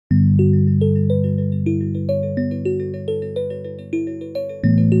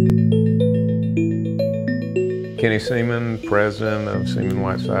Kenny Seaman, president of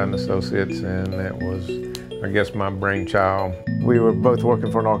SeamonWhiteside and Associates, and that was, I guess, my brainchild. We were both working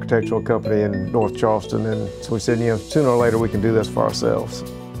for an architectural company in North Charleston, and so we said, you know, sooner or later we can do this for ourselves.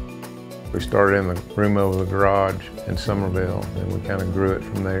 We started in the room over the garage in Somerville, and we kind of grew it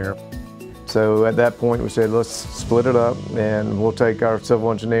from there. So at that point we said, let's split it up and we'll take our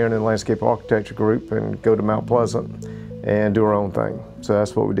civil engineering and landscape architecture group and go to Mount Pleasant and do our own thing. So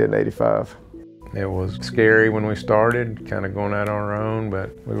that's what we did in '85. It was scary when we started, kind of going out on our own, but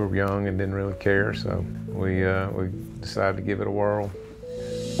we were young and didn't really care, so we decided to give it a whirl.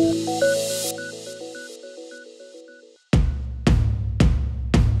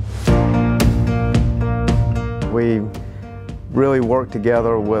 We really worked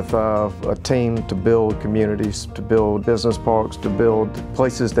together with a team to build communities, to build business parks, to build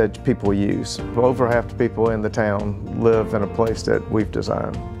places that people use. Over half the people in the town live in a place that we've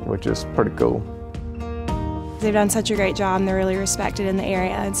designed, which is pretty cool. They've done such a great job and they're really respected in the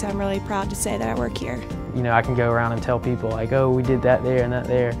area, and so I'm really proud to say that I work here. You know, I can go around and tell people like, oh, we did that there and that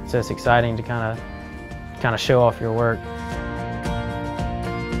there. So it's exciting to kind of show off your work.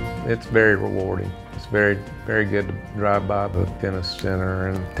 It's very rewarding. It's very, very good to drive by the tennis center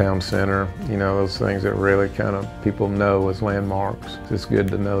and town center. You know, those things that really kind of people know as landmarks. It's good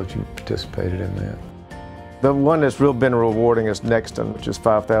to know that you participated in that. The one that's really been rewarding is Nexton, which is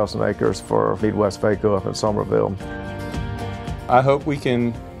 5,000 acres for Midwest Vaco up in Somerville. I hope we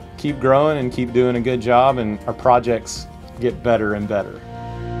can keep growing and keep doing a good job, and our projects get better and better.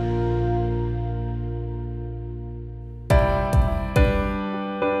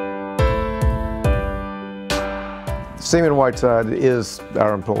 SeamonWhiteside is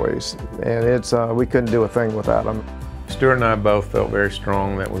our employees, and it's we couldn't do a thing without them. Stuart and I both felt very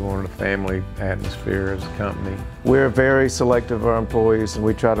strong that we wanted a family atmosphere as a company. We're very selective of our employees, and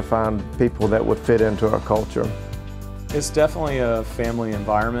we try to find people that would fit into our culture. It's definitely a family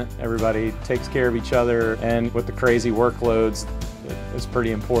environment. Everybody takes care of each other, and with the crazy workloads, it's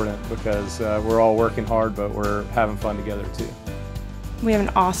pretty important because we're all working hard, but we're having fun together too. We have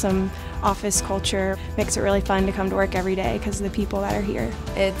an awesome office culture. Makes it really fun to come to work every day because of the people that are here.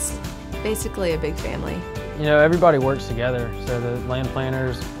 It's basically a big family. You know, everybody works together, so the land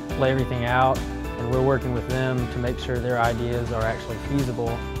planners lay everything out, and we're working with them to make sure their ideas are actually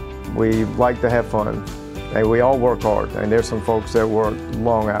feasible. We like to have fun, and we all work hard, and there's some folks that work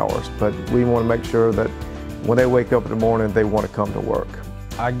long hours, but we want to make sure that when they wake up in the morning, they want to come to work.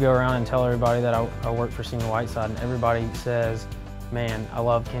 I go around and tell everybody that I work for SeamonWhiteside, and everybody says, man, I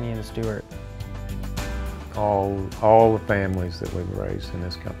love Kenny and Stuart. All the families that we've raised in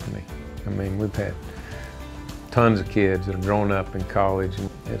this company. I mean, we've had tons of kids that have grown up in college, and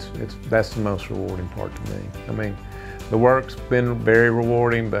that's the most rewarding part to me. I mean, the work's been very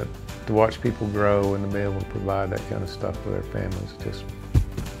rewarding, but to watch people grow and to be able to provide that kind of stuff for their families just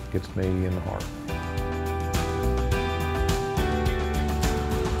gets me in the heart.